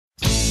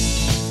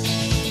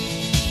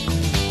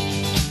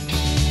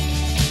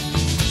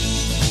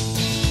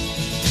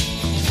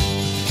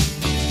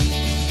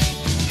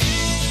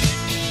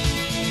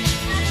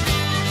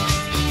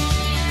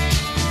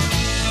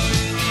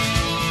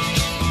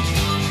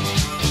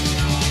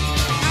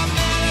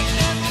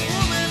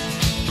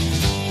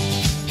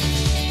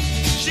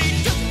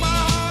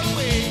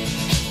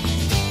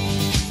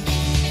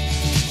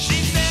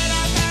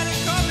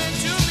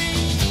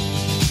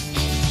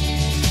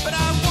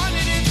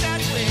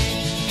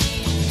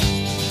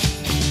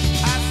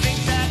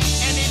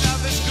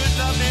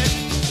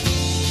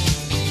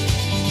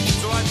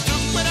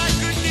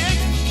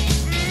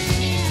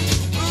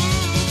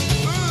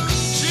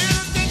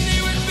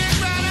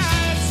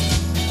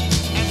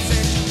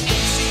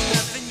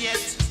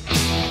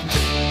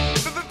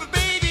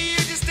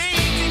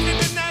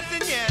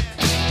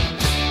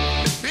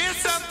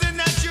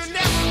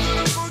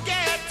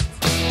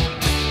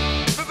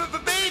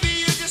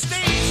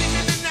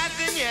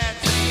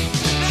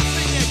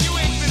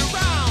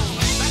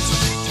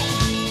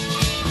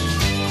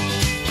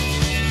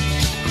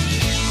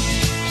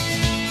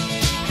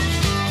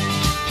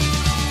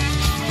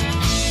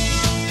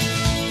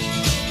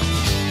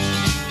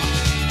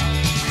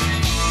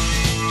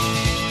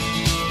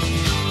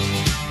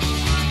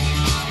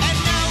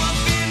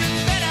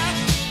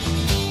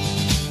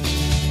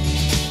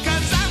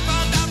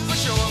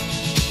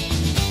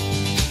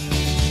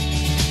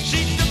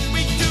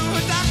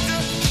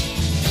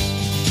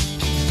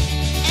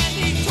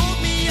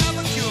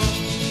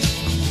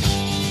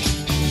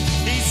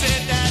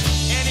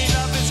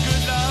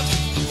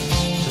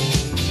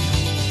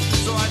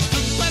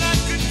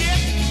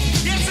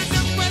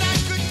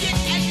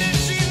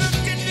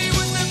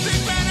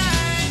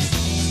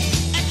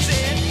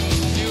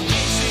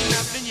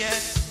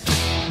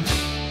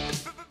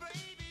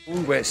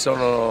comunque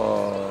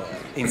sono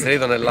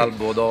inserito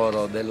nell'albo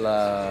d'oro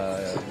della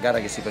gara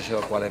che si faceva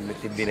qua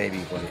all'MTB nei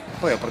Vicoli.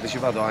 Poi ho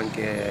partecipato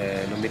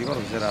anche, non mi ricordo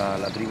se era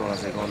la prima o la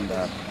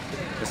seconda,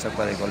 questa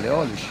qua dei Colli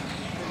Eolici,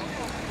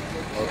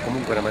 o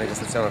comunque una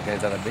manifestazione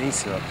organizzata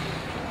benissimo.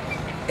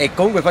 E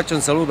comunque faccio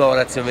un saluto a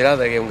Orazio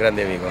Mirata, che è un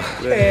grande amico.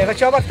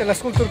 Facciamo parte della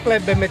Sculpture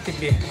Club MTB,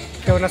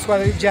 che è una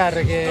squadra di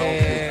GR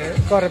che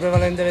corre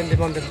prevalentemente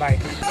mountain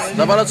bike.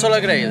 Da Palazzola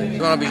Credi,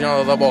 sono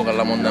avvicinato da poco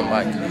alla mountain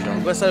bike, diciamo.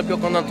 Per stare più a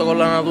contatto con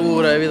la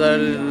natura, evitare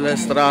le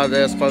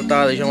strade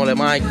asfaltate, diciamo, le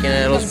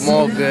macchine, lo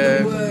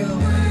smog.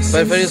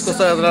 Preferisco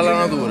stare tra la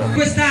natura.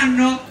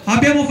 Quest'anno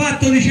abbiamo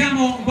fatto,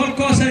 diciamo,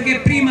 qualcosa che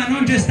prima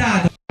non c'è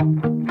stato.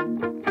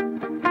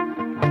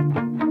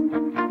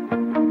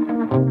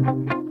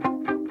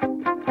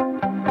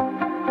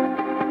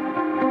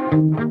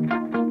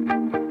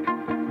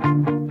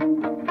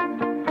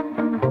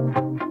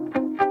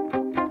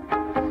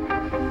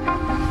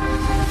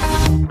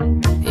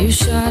 You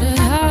shot it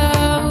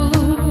out,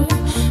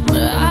 but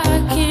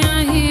I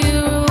can't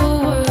hear a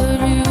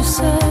word you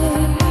say.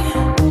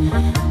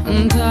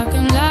 I'm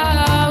talking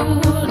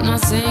loud, not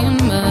saying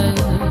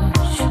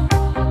much.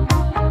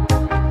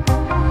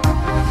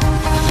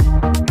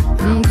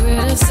 I'm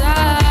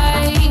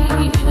criticized,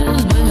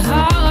 but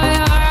how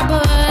your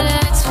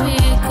bullets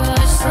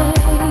ricochet.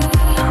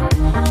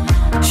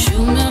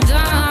 Shoot me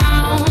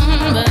down,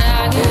 but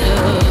I get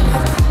up.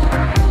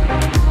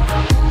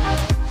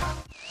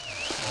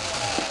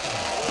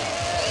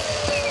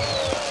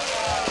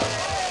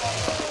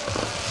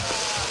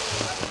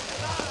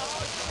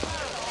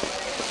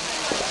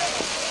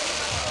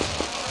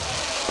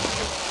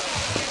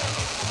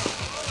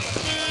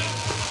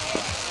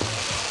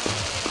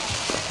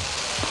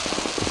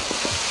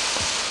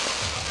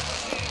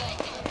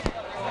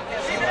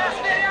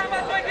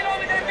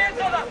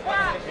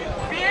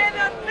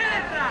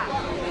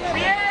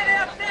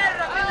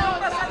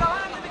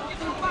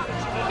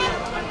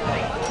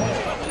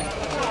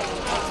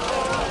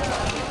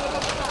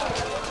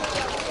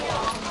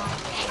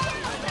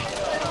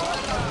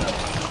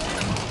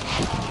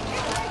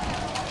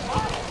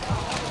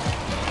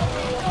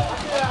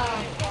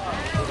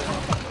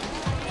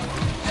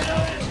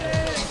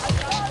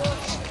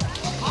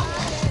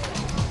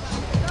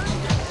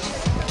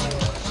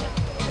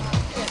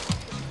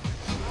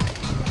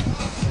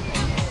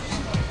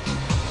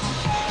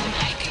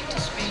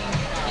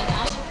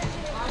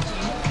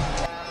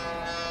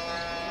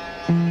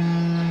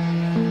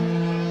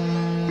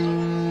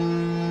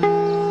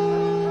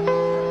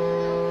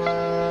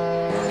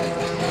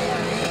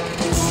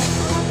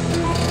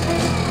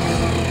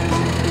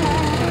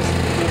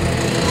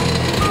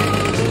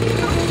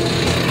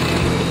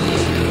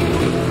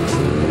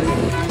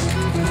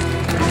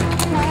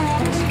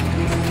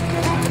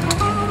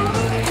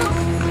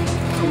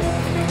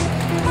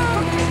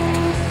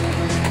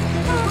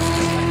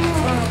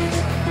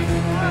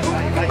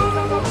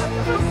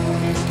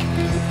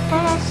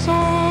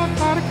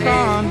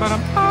 But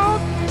I'm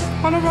out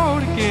on the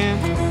road again.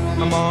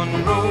 I'm on the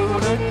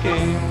road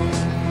again.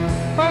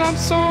 But I'm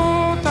so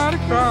tired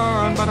of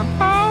crying. But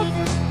I'm out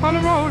on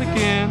the road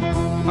again.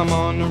 I'm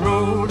on the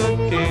road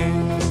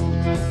again.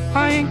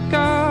 I ain't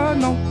got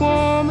no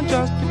woman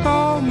just to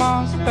call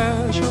my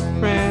special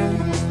friend.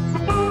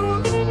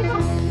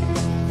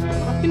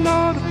 You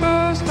know, the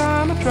first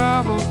time I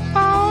traveled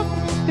out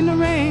in the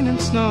rain and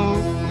snow,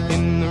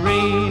 in the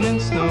rain and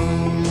snow.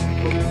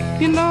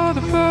 You know,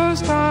 the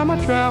first time I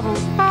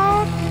traveled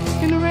out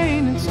in the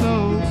rain and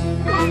snow,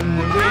 in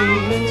the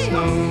rain and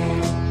snow.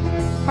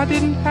 I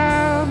didn't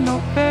have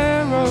no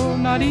pharaoh,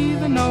 not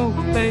even no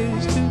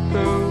place to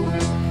go.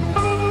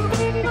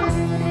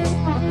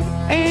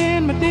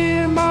 And my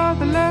dear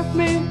mother left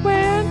me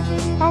when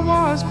I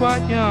was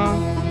quite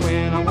young,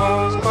 when I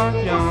was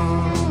quite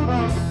young.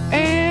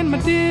 And my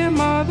dear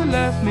mother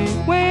left me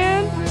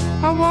when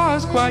I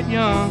was quite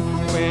young,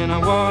 when I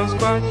was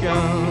quite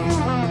young.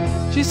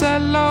 She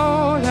said,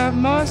 Lord, have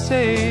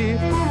mercy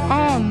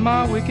on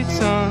my wicked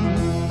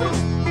son.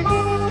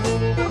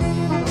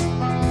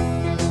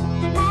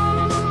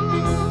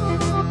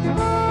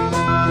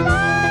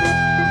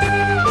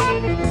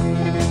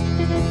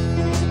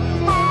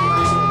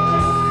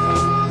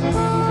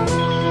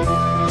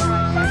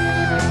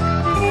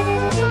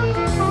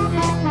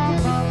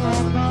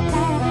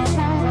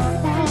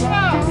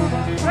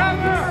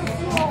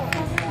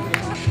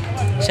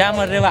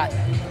 Siamo arrivati,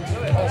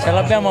 ce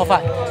l'abbiamo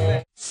fatta.